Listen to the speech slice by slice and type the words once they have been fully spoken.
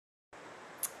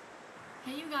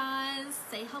Hey you guys,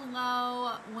 say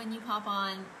hello when you pop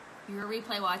on. You're a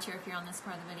replay watcher if you're on this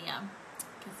part of the video,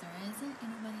 because there isn't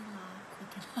anybody live quick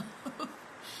enough.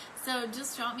 So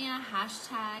just drop me a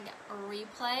hashtag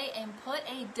replay and put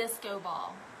a disco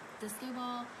ball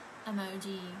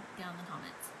emoji down in the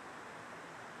comments.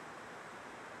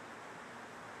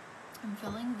 I'm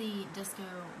feeling the disco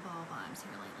ball vibes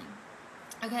here lately.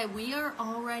 Okay, we are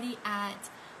already at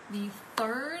the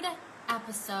third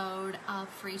episode of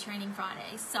Free Training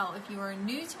Friday. So if you are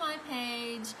new to my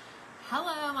page,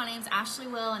 hello, my name's Ashley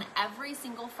Will, and every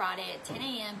single Friday at 10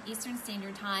 a.m. Eastern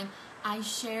Standard Time, I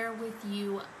share with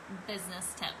you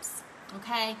business tips,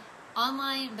 okay?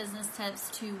 Online business tips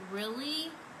to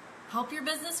really help your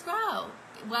business grow.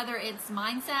 Whether it's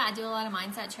mindset, I do a lot of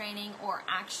mindset training, or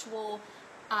actual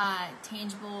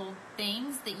tangible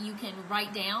things that you can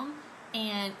write down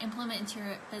and implement into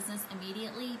your business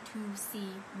immediately to see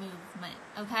movement,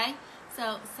 okay?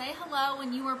 So say hello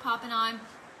when you are popping on.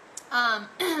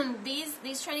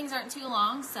 These trainings aren't too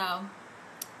long, so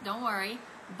don't worry,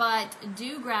 but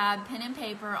do grab pen and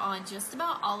paper on just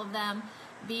about all of them,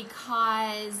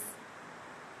 because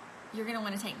you're gonna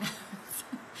want to take notes.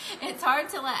 It's hard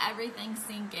to let everything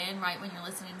sink in right when you're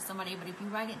listening to somebody, but if you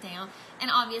write it down,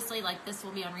 and obviously like this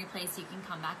will be on replay so you can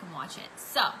come back and watch it.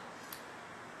 So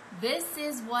this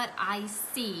is what I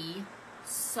see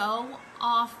so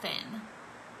often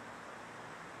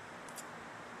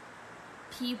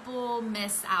people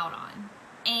miss out on.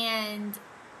 And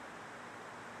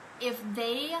if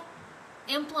they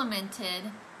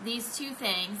implemented these two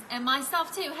things, and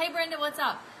myself too, hey Brenda, what's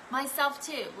up? Myself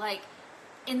too, like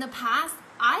in the past,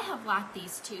 I have lacked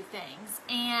these two things.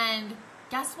 And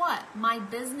guess what? My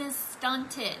business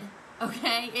stunted,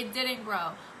 okay? It didn't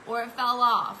grow, or it fell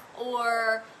off,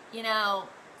 or you know,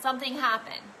 something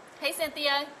happened. Hey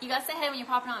Cynthia, you guys say hey when you're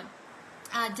popping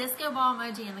on. Disco ball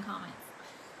emoji in the comments.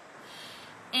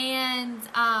 And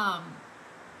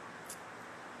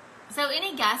so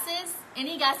any guesses?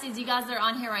 Any guesses, you guys that are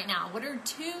on here right now? What are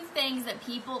two things that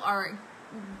people are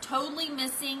totally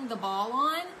missing the ball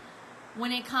on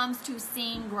when it comes to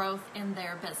seeing growth in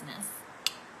their business?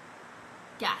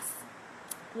 Guess.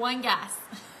 One guess.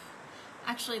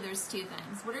 Actually, there's two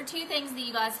things. What are two things that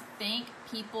you guys think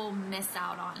people miss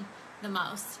out on the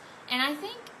most? And I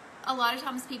think a lot of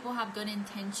times people have good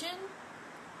intention,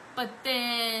 but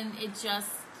then it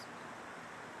just,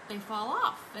 they fall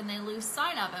off and they lose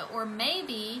sight of it. Or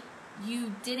maybe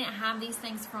you didn't have these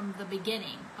things from the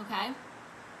beginning, okay?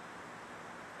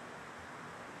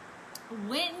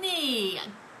 Whitney,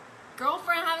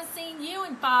 girlfriend, I haven't seen you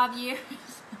in 5 years.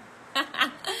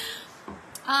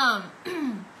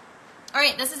 All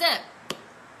right, this is it.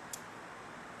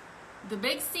 The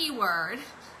big C word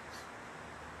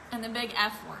and the big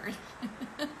F word.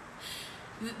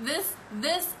 This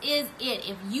is it.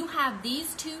 If you have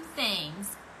these two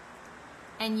things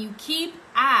and you keep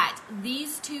at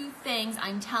these two things,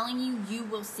 I'm telling you, you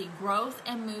will see growth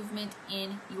and movement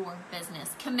in your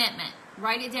business. Commitment.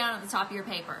 Write it down at the top of your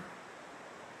paper.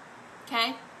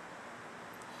 Okay?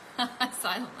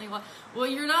 Silently. Well,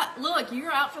 you're not. Look, you're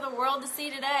out for the world to see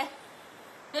today.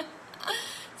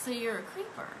 So you're a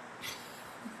creeper.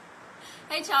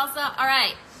 Hey Chelsea. All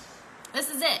right. This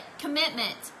is it.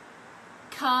 Commitment.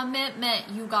 Commitment,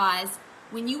 you guys.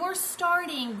 When you are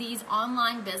starting these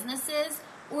online businesses,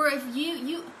 or if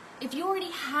you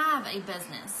already have a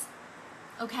business,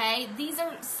 okay, these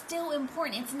are still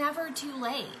important. It's never too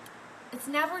late. It's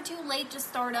never too late to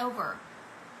start over,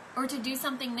 or to do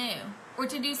something new, or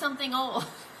to do something old.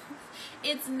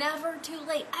 It's never too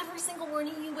late. Every single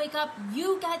morning you wake up,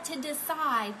 you get to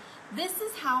decide, this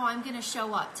is how I'm going to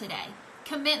show up today.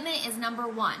 Commitment is number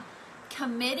one.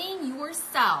 Committing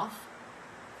yourself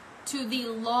to the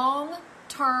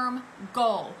long-term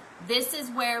goal. This is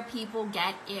where people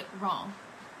get it wrong.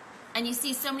 And you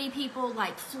see so many people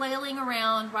like flailing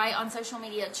around, right, on social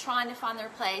media, trying to find their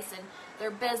place and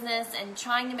their business and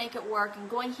trying to make it work and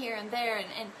going here and there.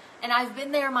 And I've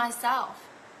been there myself.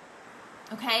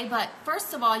 Okay, but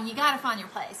first of all, you got to find your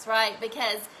place, right?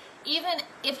 Because even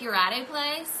if you're at a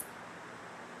place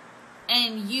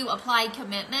and you applied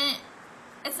commitment,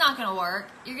 it's not going to work.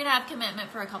 You're going to have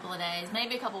commitment for a couple of days,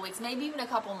 maybe a couple of weeks, maybe even a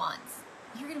couple months.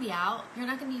 You're going to be out. You're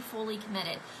not going to be fully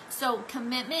committed. So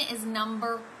commitment is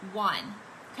number one,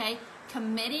 okay?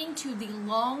 Committing to the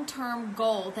long-term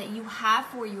goal that you have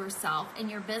for yourself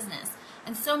and your business.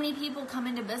 And so many people come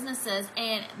into businesses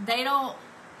and they don't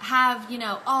have, you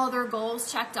know, all their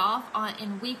goals checked off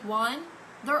in week one.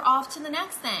 They're off to the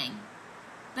next thing,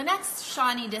 the next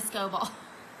shiny disco ball,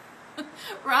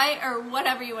 right? Or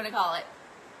whatever you want to call it.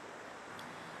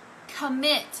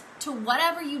 commit to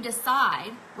whatever you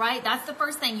decide, right? That's the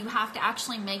first thing. You have to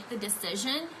actually make the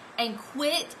decision and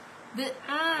quit the,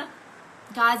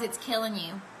 guys, it's killing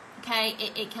you, okay?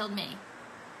 It killed me.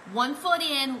 1 foot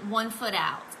in, 1 foot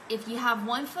out. If you have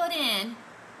 1 foot in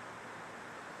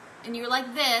and you're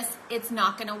like this, it's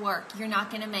not going to work. You're not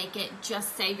going to make it.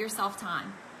 Just save yourself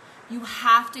time. You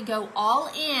have to go all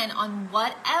in on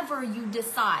whatever you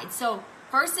decide. So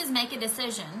first is make a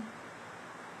decision,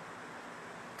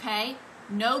 okay?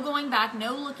 No going back,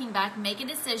 no looking back. Make a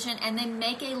decision and then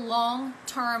make a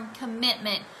long-term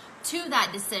commitment to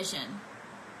that decision.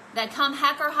 That come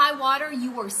heck or high water,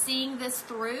 you are seeing this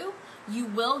through. You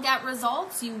will get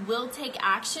results. You will take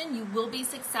action. You will be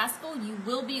successful. You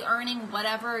will be earning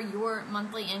whatever your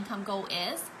monthly income goal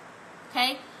is,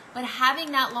 okay? But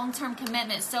having that long-term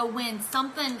commitment, so when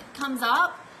something comes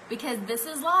up, because this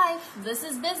is life, this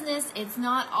is business, it's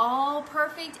not all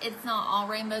perfect, it's not all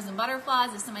rainbows and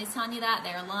butterflies. If somebody's telling you that,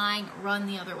 they're lying. Run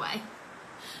the other way,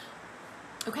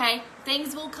 okay?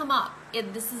 Things will come up.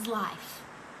 This is life.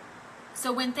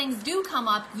 So when things do come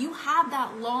up, you have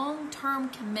that long-term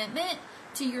commitment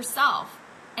to yourself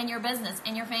and your business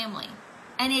and your family.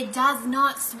 And it does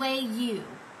not sway you.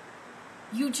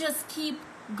 You just keep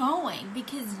going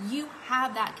because you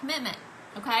have that commitment,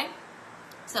 okay?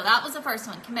 So that was the first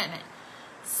one, commitment.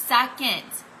 Second,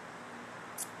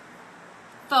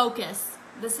 focus.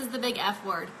 This is the big F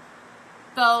word.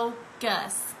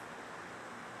 Focus.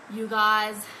 You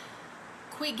guys,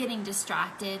 quit getting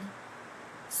distracted.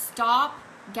 Stop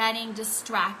getting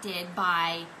distracted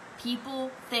by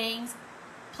people, things,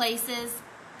 places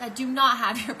that do not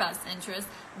have your best interest,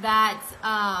 that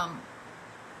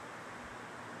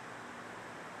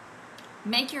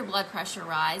make your blood pressure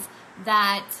rise,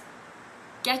 that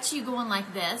get you going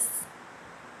like this,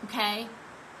 okay?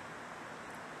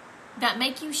 That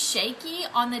make you shaky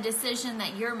on the decision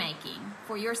that you're making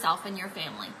for yourself and your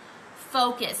family.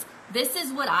 Focus. This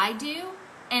is what I do.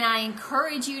 And I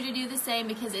encourage you to do the same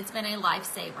because it's been a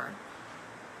lifesaver.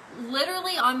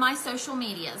 Literally on my social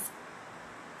medias,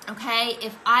 okay,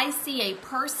 if I see a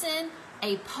person,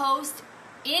 a post,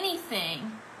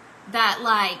 anything that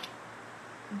like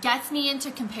gets me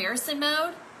into comparison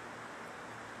mode,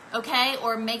 okay,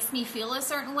 or makes me feel a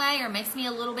certain way or makes me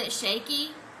a little bit shaky,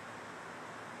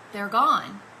 they're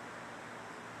gone.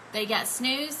 They get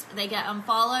snoozed, they get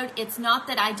unfollowed. It's not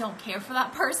that I don't care for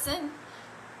that person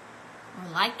or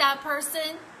like that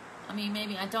person. I mean,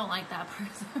 maybe I don't like that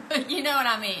person, but you know what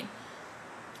I mean.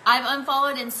 I've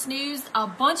unfollowed and snoozed a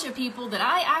bunch of people that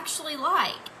I actually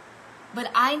like, but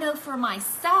I know for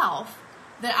myself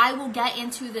that I will get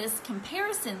into this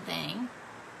comparison thing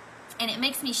and it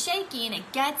makes me shaky and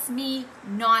it gets me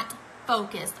not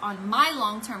focused on my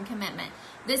long-term commitment.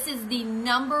 This is the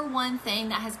number one thing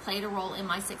that has played a role in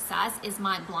my success is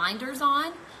my blinders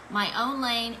on, my own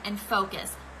lane, and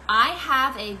focus. I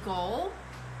have a goal.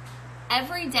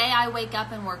 Every day I wake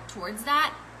up and work towards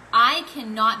that. I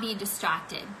cannot be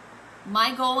distracted.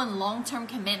 My goal and long-term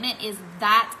commitment is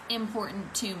that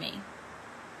important to me.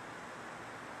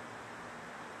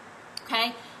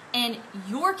 Okay? And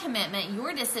your commitment,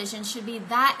 your decision should be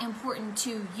that important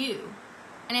to you.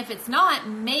 And if it's not,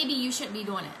 maybe you shouldn't be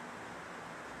doing it.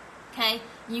 Okay?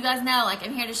 You guys know, like,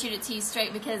 I'm here to shoot it to you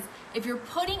straight because if you're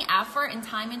putting effort and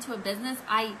time into a business,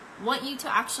 I want you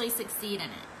to actually succeed in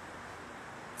it.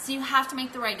 So you have to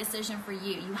make the right decision for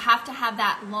you. You have to have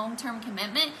that long-term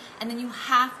commitment, and then you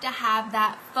have to have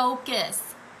that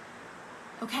focus.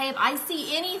 Okay? If I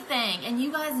see anything, and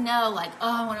you guys know, like,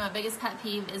 oh, one of my biggest pet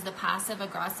peeves is the passive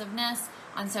aggressiveness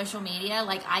on social media.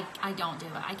 Like, I don't do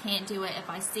it. I can't do it. If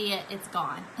I see it, it's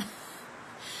gone.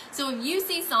 So if you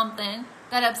see something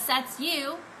that upsets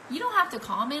you, you don't have to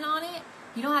comment on it.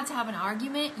 You don't have to have an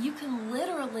argument. You can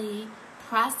literally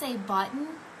press a button,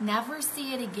 never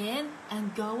see it again,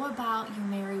 and go about your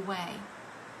merry way.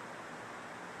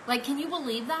 Like, can you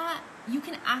believe that? You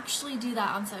can actually do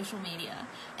that on social media.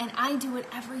 And I do it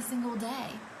every single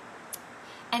day.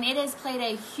 And it has played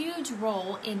a huge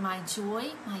role in my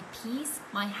joy, my peace,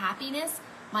 my happiness,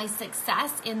 my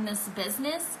success in this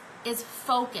business is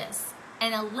focus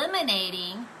and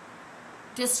eliminating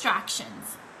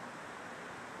distractions.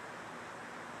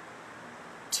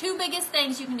 Two biggest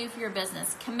things you can do for your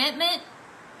business: commitment,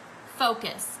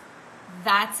 focus.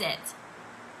 That's it.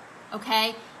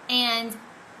 Okay? And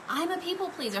I'm a people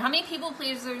pleaser. How many people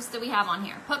pleasers do we have on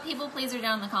here? Put people pleaser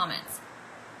down in the comments.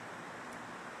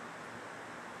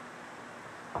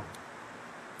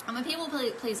 I'm a people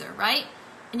pleaser, right?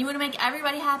 And you want to make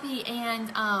everybody happy.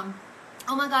 And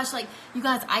oh my gosh, like, you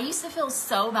guys, I used to feel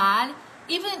so bad,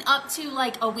 even up to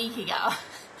like a week ago.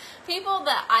 People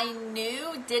that I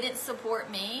knew didn't support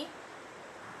me,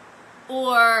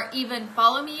 or even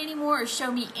follow me anymore or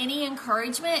show me any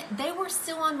encouragement. They were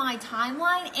still on my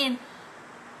timeline, and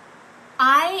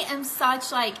I am such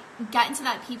like, got into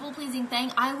that people pleasing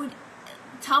thing. I would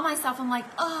tell myself, I'm like,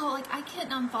 oh, like I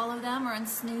couldn't unfollow them or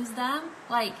unsnooze them.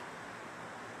 Like,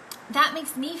 that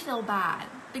makes me feel bad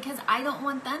because I don't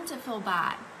want them to feel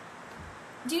bad.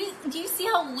 Do you see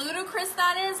how ludicrous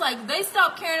that is? Like, they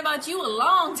stopped caring about you a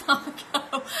long time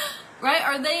ago, right?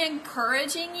 Are they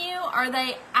encouraging you? Are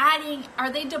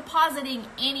they depositing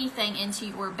anything into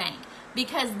your bank?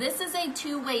 Because this is a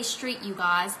two-way street, you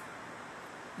guys.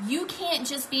 You can't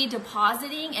just be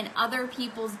depositing in other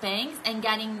people's banks and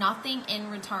getting nothing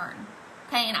in return.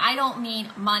 Okay, and I don't mean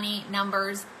money,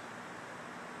 numbers.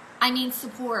 I mean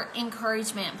support,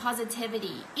 encouragement,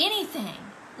 positivity, anything,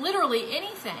 literally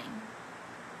anything.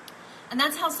 And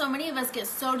that's how so many of us get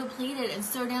so depleted and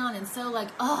so down and so like,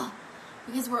 oh,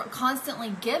 because we're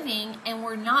constantly giving and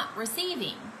we're not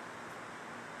receiving.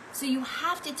 So you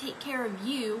have to take care of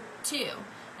you too.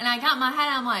 And I got in my head,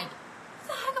 I'm like, what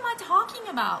the heck am I talking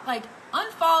about? Like,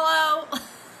 unfollow.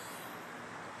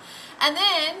 And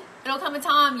then it'll come a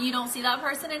time you don't see that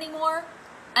person anymore,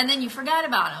 and then you forget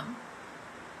about them.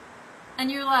 And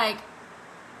you're like,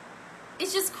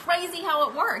 it's just crazy how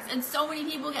it works. And so many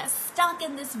people get stuck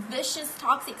in this vicious,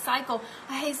 toxic cycle.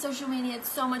 I hate social media. It's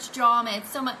so much drama.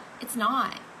 It's so much. It's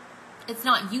not. It's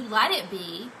not. You let it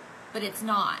be, but it's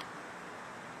not.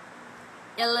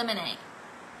 Eliminate.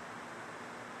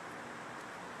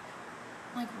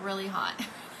 Like, really hot.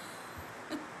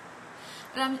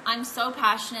 But I'm so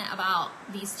passionate about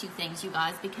these two things, you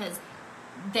guys, because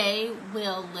they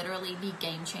will literally be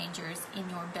game changers in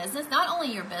your business. Not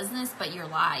only your business, but your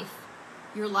life.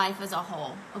 Your life as a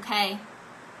whole, okay?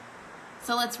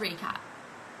 So let's recap.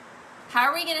 How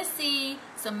are we going to see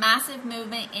some massive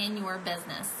movement in your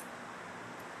business?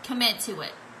 Commit to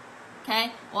it,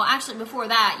 okay? Well, actually, before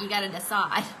that, you got to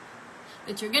decide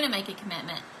that you're going to make a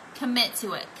commitment. Commit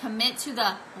to it. Commit to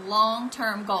the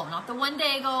long-term goal, not the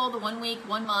one-day goal, the 1 week,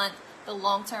 1 month, the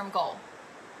long-term goal.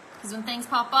 Because when things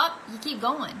pop up, you keep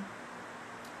going.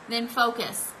 Then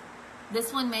focus.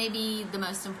 This one may be the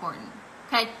most important.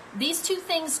 Okay, these two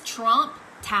things trump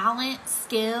talent,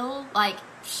 skill, like,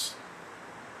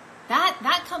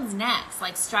 that comes next.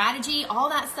 Like strategy, all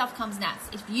that stuff comes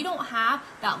next. If you don't have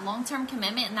that long-term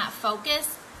commitment and that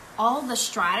focus, all the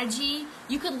strategy,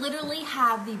 you could literally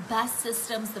have the best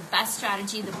systems, the best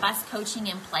strategy, the best coaching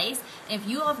in place. If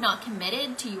you have not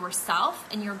committed to yourself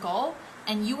and your goal,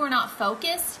 and you are not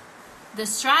focused, the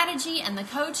strategy and the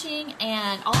coaching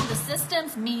and all of the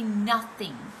systems mean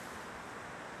nothing.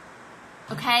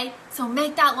 Okay? So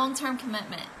make that long-term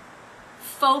commitment.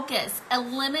 Focus.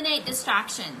 Eliminate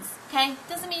distractions. Okay?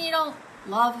 Doesn't mean you don't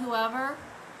love whoever,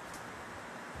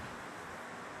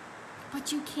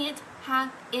 but you can't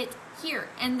have it here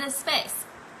in this space.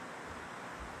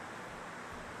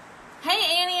 Hey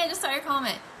Annie, I just saw your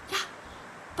comment. Yeah,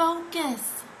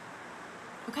 focus.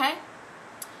 Okay?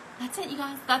 That's it, you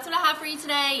guys. That's what I have for you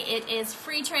today. It is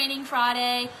Free Training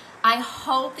Friday. I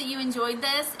hope that you enjoyed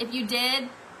this. If you did,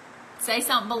 say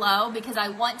something below, because I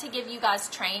want to give you guys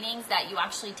trainings that you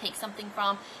actually take something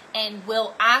from and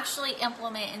will actually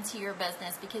implement into your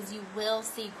business, because you will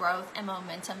see growth and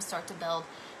momentum start to build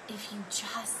if you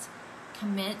just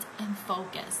commit and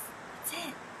focus. That's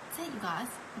it. That's it, you guys.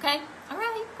 Okay? All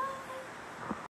right.